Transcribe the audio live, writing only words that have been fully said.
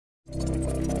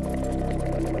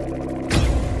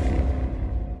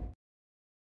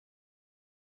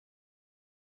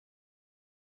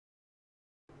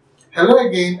Hello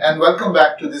again and welcome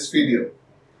back to this video.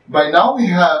 By now we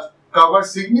have covered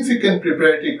significant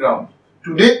preparatory ground.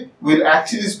 Today we'll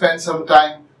actually spend some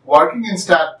time working in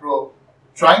STAAD.Pro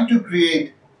trying to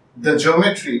create the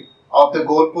geometry of the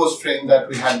goalpost frame that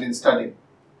we had been studying.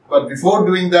 But before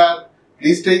doing that,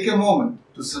 please take a moment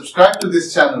to subscribe to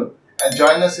this channel and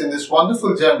join us in this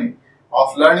wonderful journey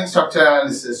of learning structure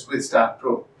analysis with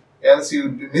STAAD.Pro, else you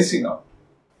would be missing out.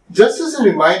 Just as a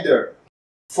reminder,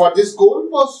 for this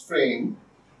goalpost frame,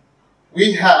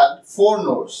 we had 4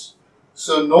 nodes.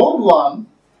 So node 1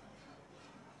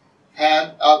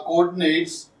 had our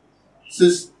coordinates,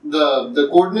 the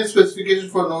coordinate specification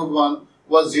for node 1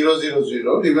 was 0, 0,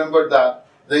 0. Remember that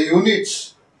the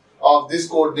units of these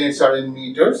coordinates are in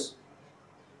meters.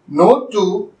 Node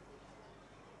 2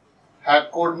 had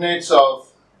coordinates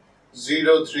of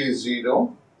 0, 3,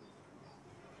 0.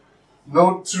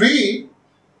 Node 3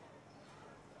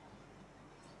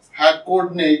 had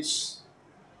coordinates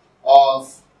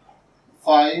of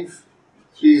 5,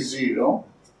 3, 0,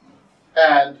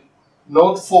 and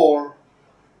node 4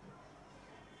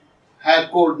 had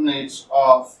coordinates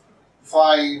of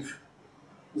 5,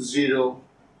 0,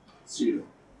 0.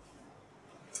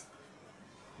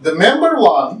 The member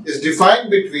 1 is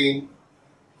defined between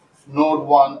node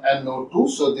 1 and node 2,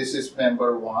 so this is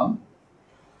member 1.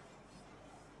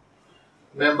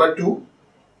 Member 2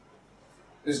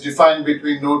 is defined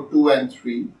between node 2 and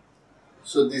 3,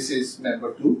 so this is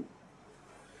member 2.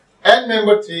 And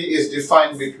member 3 is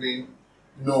defined between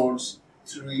nodes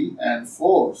 3 and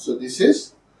 4, so this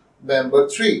is member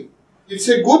 3. It's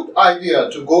a good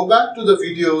idea to go back to the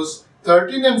videos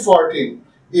 13 and 14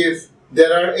 if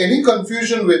there are any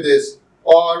confusion with this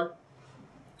or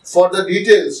for the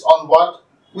details on what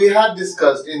we had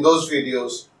discussed in those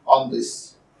videos on this.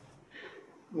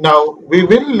 Now we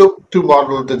will look to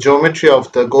model the geometry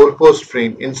of the goalpost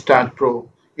frame in STAAD.Pro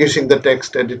using the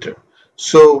text editor.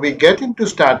 So we get into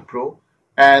STAAD.Pro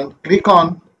and click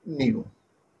on New.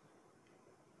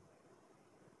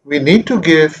 We need to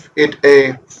give it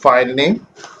a file name.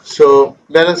 So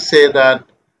let us say that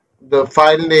the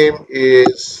file name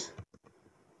is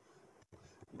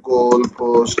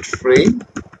goalpost frame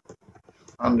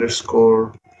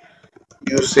underscore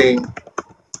using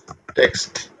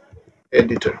text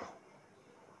editor.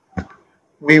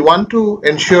 We want to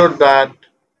ensure that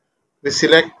we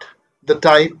select the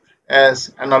type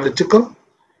as analytical.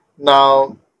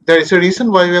 Now there is a reason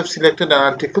why we have selected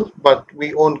analytical, but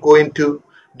we won't go into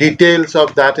details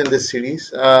of that in this series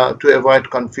to avoid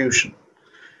confusion.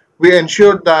 We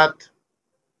ensure that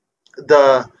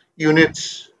the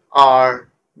units are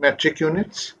metric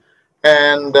units,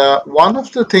 and one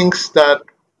of the things that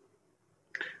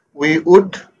we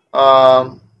would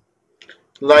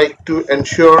like to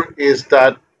ensure is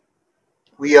that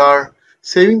we are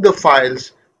saving the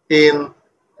files in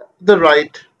the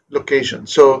right location.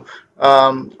 So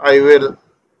I will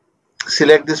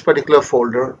select this particular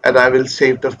folder and I will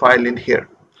save the file in here.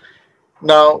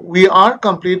 Now we are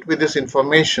complete with this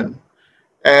information,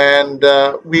 and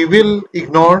we will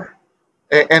ignore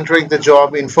entering the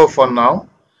job info for now,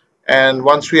 and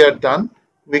once we are done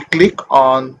we click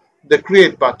on the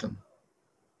create button.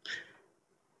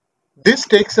 This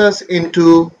takes us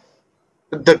into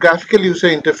the graphical user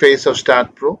interface of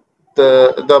STAAD.Pro,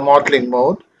 the modeling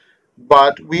mode,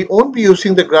 but we won't be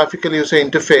using the graphical user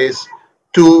interface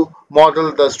to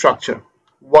model the structure.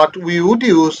 What we would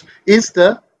use is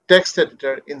the text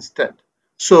editor instead.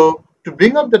 So to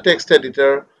bring up the text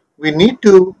editor, we need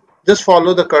to just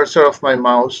follow the cursor of my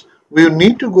mouse. We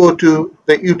need to go to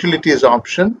the utilities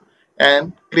option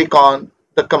and click on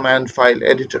the command file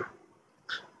editor.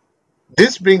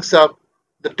 This brings up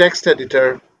the text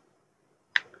editor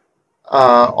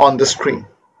on the screen.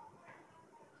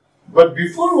 But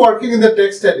before working in the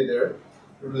text editor,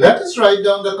 let us write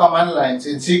down the command lines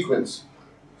in sequence.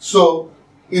 So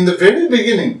in the very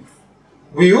beginning,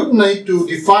 we would need to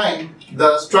define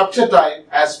the structure type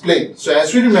as plane. So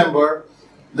as we remember,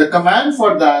 the command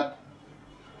for that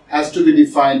has to be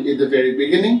defined in the very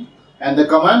beginning, and the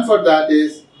command for that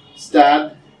is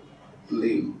staad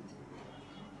plane.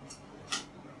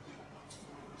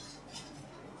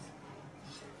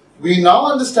 We now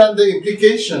understand the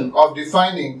implication of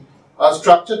defining a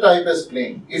structure type as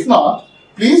plane. If not,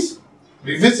 please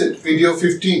revisit video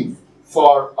 15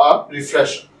 for a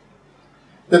refresher.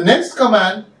 The next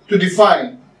command to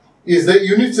define is the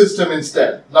unit system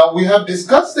instead. Now we have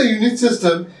discussed the unit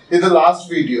system in the last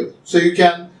video, so you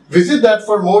can visit that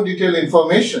for more detailed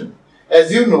information.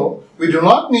 As you know, we do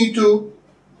not need to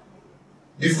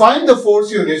define the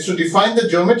force units to define the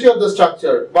geometry of the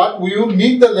structure, but we will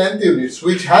need the length units,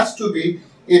 which has to be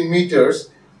in meters,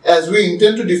 as we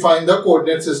intend to define the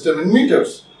coordinate system in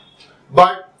meters.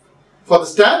 But for the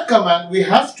STAAD command, we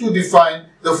have to define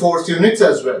the force units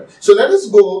as well. So let us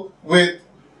go with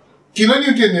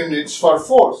kilonewton units for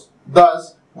force.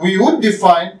 Thus, we would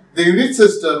define the unit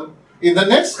system in the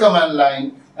next command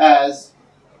line as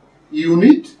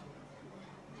unit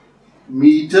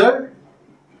meter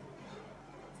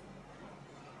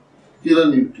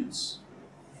kilonewtons.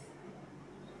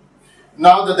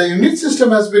 Now that the unit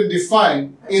system has been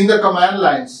defined in the command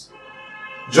lines,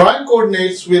 joint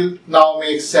coordinates will now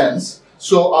make sense.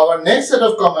 So our next set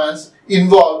of commands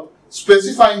involve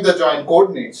specifying the joint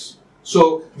coordinates.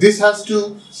 So this has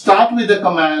to start with the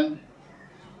command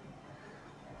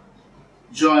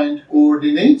joint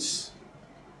coordinates,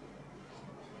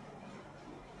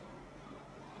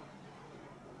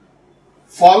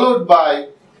 followed by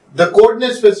the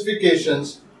coordinate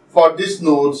specifications for these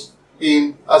nodes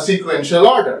in a sequential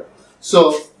order.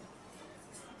 So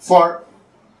for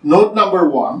node number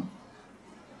 1,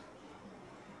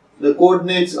 the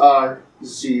coordinates are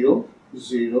 0,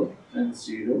 0 and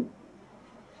 0.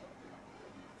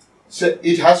 So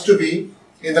it has to be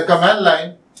in the command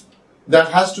line that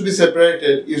has to be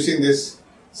separated using this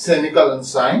semicolon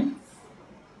sign.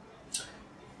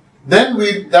 Then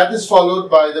that is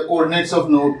followed by the coordinates of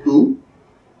node 2,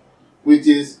 which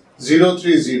is 0,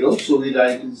 3, 0. So we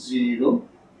write 0,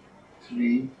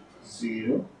 3,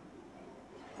 0,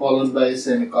 followed by a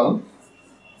semicolon.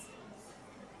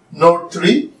 Node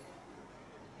 3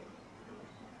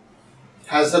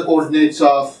 has the coordinates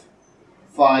of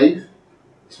 5,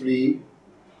 3,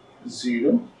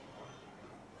 0.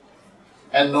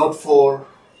 And node 4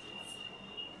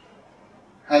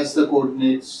 has the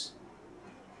coordinates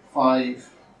 5,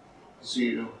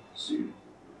 0, 0.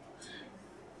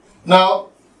 Now,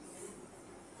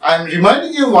 I am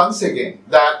reminding you once again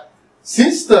that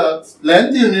since the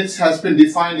length units has been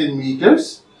defined in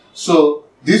meters, so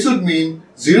this would mean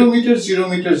 0 meter, 0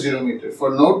 meter, 0 meter. For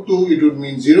node 2, it would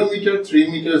mean 0 meter,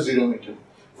 3 meter, 0 meter.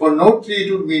 For node 3,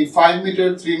 it would mean 5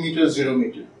 meter, 3 meter, 0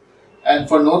 meter. And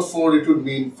for node 4, it would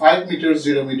mean 5 meters,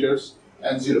 0 meters,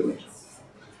 and 0 meters.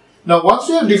 Now, once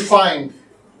we have defined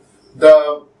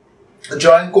the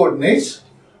joint coordinates,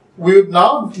 we would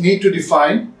now need to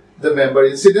define the member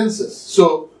incidences.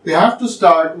 So, we have to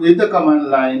start with the command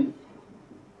line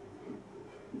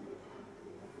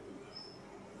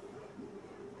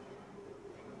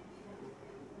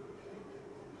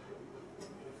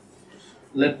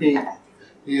let me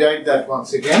rewrite that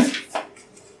once again.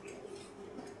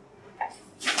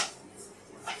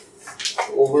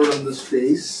 Overrun the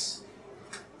space.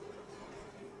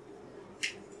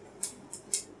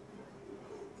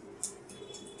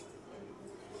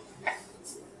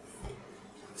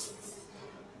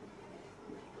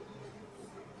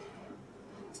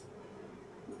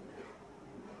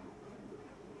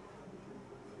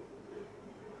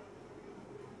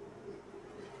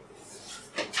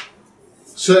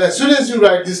 So as soon as you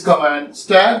write this command,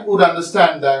 STAAD would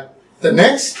understand that the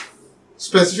next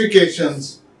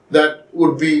specifications that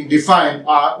would be defined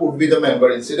would be the member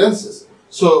incidences.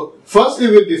 So firstly,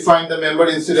 we'll define the member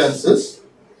incidences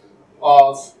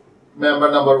of member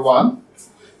number 1.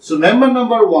 So member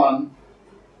number 1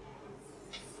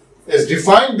 is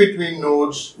defined between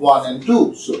nodes 1 and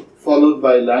 2. So followed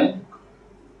by line,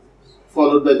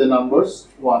 followed by the numbers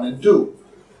 1 and 2.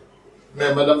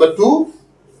 Member number 2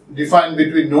 defined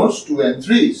between nodes 2 and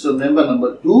 3. So member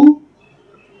number 2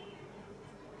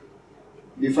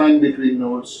 defined between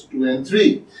nodes 2 and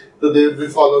 3. So they will be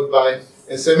followed by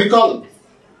a semicolon.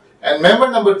 And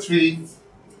member number 3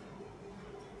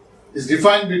 is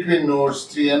defined between nodes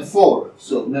 3 and 4.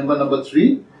 So member number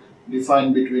 3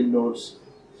 defined between nodes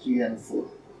 3 and 4.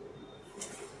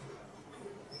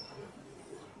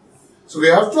 So we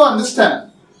have to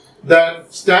understand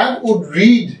that STAAD would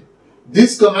read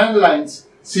these command lines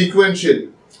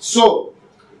sequentially. So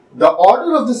the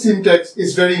order of the syntax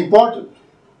is very important.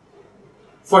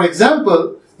 For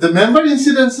example, the member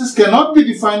incidences cannot be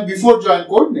defined before joint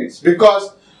coordinates,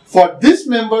 because for this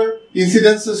member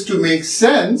incidences to make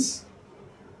sense,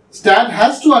 STAAD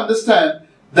has to understand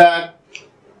that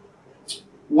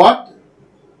what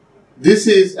this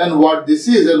is and what this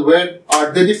is and where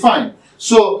are they defined.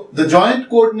 So the joint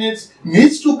coordinates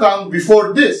needs to come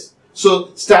before this.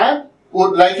 So STAAD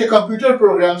would, like a computer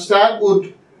program, STAAD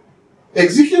would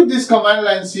execute this command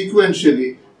line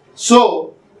sequentially.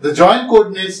 So the joint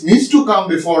coordinates needs to come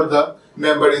before the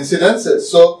member incidences.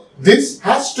 So this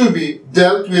has to be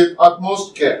dealt with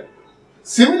utmost care.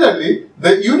 Similarly,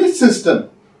 the unit system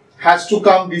has to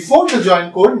come before the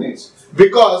joint coordinates,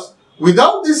 because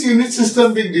without this unit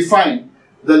system being defined,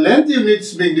 the length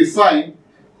units being defined,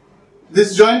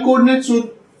 this joint coordinates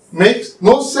would make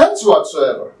no sense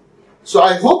whatsoever. So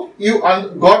I hope you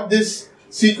got this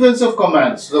sequence of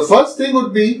commands. The first thing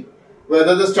would be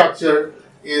whether the structure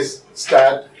is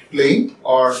STAAD plane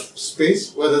or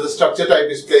space, whether the structure type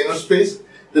is plane or space.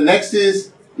 The next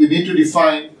is you need to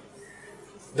define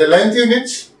the length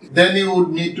units, then you would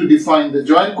need to define the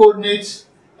joint coordinates,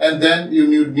 and then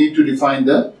you need to define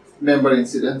the member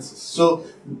incidences. So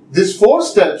these 4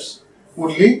 steps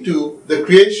would lead to the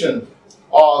creation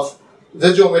of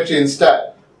the geometry in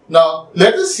STAAD. Now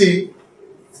let us see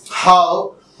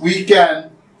how we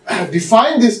can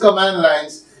define these command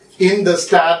lines in the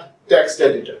STAAD text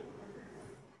editor.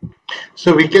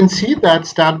 So we can see that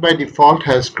STAAD by default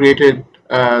has created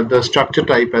the structure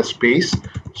type as space.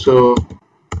 So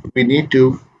we need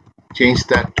to change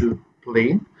that to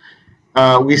plane.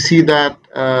 We see that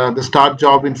the start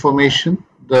job information,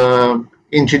 the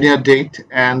engineer date,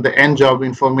 and the end job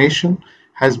information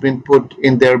has been put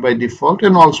in there by default,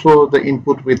 and also the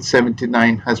input with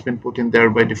 79 has been put in there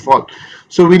by default.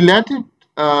 So we let it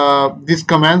these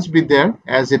commands be there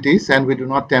as it is, and we do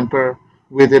not tamper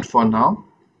with it for now.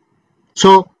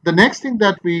 So the next thing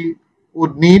that we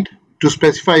would need to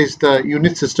specify is the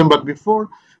unit system. But before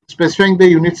specifying the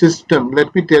unit system,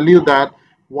 let me tell you that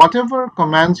whatever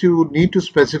commands you need to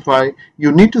specify,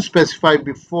 you need to specify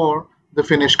before the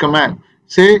finish command.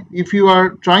 Say if you are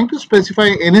trying to specify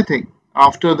anything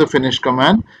after the finish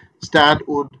command, STAAD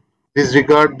would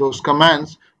disregard those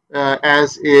commands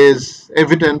as is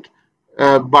evident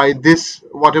by this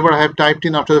whatever I have typed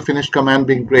in after the finish command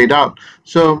being grayed out.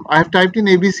 So I have typed in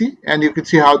ABC, and you can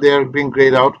see how they are being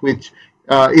grayed out, which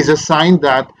is a sign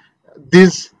that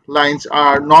these lines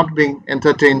are not being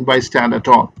entertained by STAAD at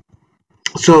all.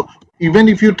 So even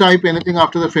if you type anything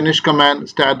after the finish command,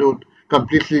 STAAD would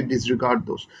completely disregard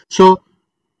those. So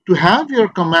to have your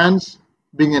commands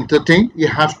being entertained, you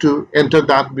have to enter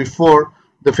that before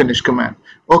the finish command.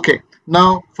 Okay,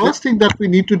 now first thing that we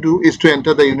need to do is to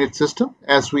enter the unit system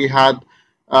as we had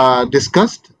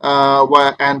discussed,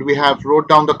 and we have wrote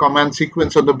down the command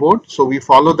sequence on the board, so we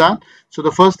follow that. So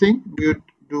the first thing we would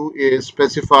do is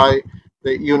specify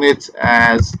the units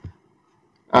as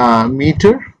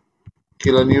meter,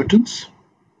 kilonewtons,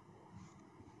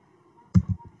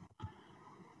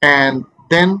 and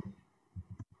then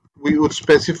we would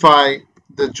specify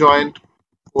the joint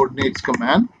coordinates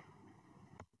command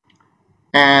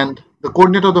and the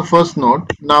coordinate of the first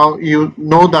node. Now you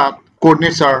know that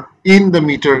coordinates are in the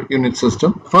meter unit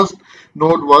system. First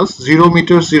node was 0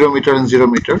 meters, 0 meter, and 0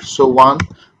 meters. So 1,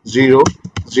 0,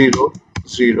 0,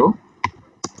 0.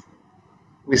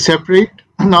 We separate.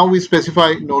 Now we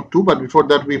specify node 2, but before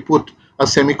that we put a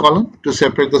semicolon to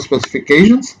separate the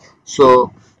specifications.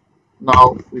 So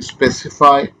now we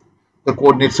specify the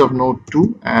coordinates of node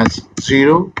 2 as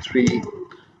 0, 3,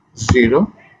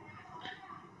 0.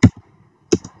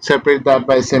 Separate that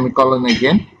by a semicolon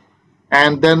again.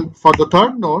 And then for the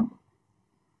third node,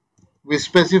 we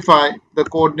specify the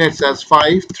coordinates as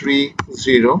 5, 3,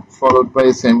 0, followed by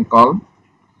a semicolon.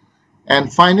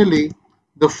 And finally,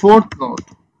 the fourth node,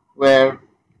 where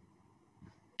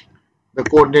the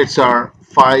coordinates are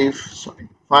 5,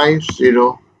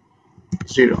 0,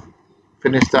 0.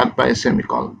 Finish that by a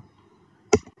semicolon.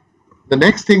 The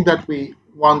next thing that we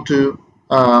want to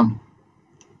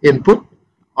input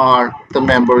are the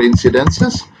member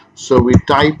incidences. So we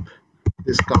type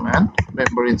this command,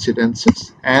 member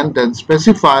incidences, and then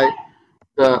specify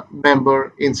the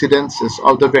member incidences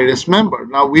of the various member.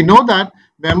 Now we know that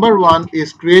member 1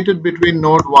 is created between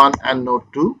node 1 and node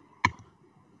 2.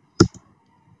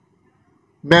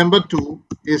 Member 2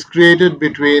 is created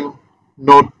between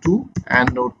node 2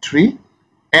 and node 3,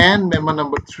 and member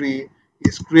number 3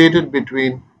 is created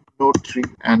between node 3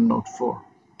 and node 4.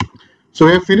 So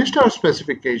we have finished our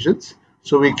specifications.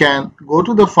 So we can go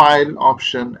to the file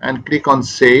option and click on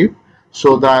save,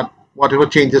 so that whatever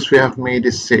changes we have made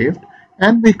is saved,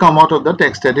 and we come out of the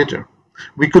text editor.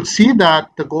 We could see that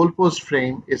the goalpost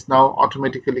frame is now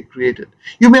automatically created.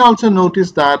 You may also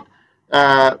notice that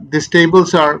these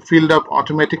tables are filled up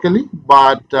automatically,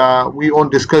 but we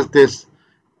won't discuss this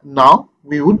now.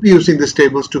 We would be using these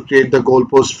tables to create the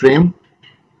goalpost frame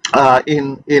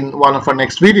in one of our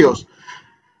next videos.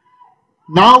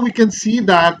 Now we can see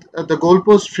that the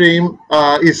goalpost frame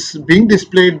is being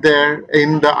displayed there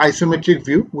in the isometric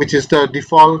view, which is the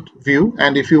default view.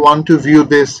 And if you want to view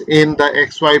this in the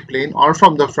XY plane or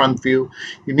from the front view,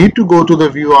 you need to go to the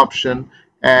view option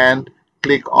and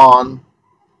click on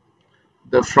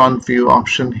the front view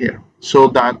option here, so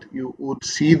that you would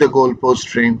see the goalpost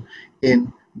frame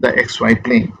in the XY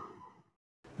plane.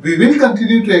 We will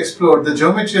continue to explore the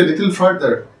geometry a little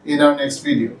further in our next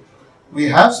video. we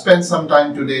have spent some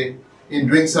time today in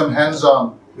doing some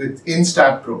hands-on in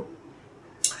STAAD.Pro.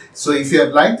 So if you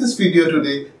have liked this video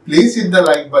today, please hit the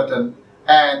like button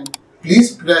and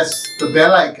please press the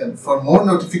bell icon for more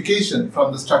notification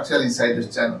from the Structural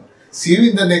Insiders channel. See you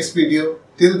in the next video.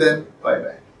 Till then, bye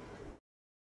bye.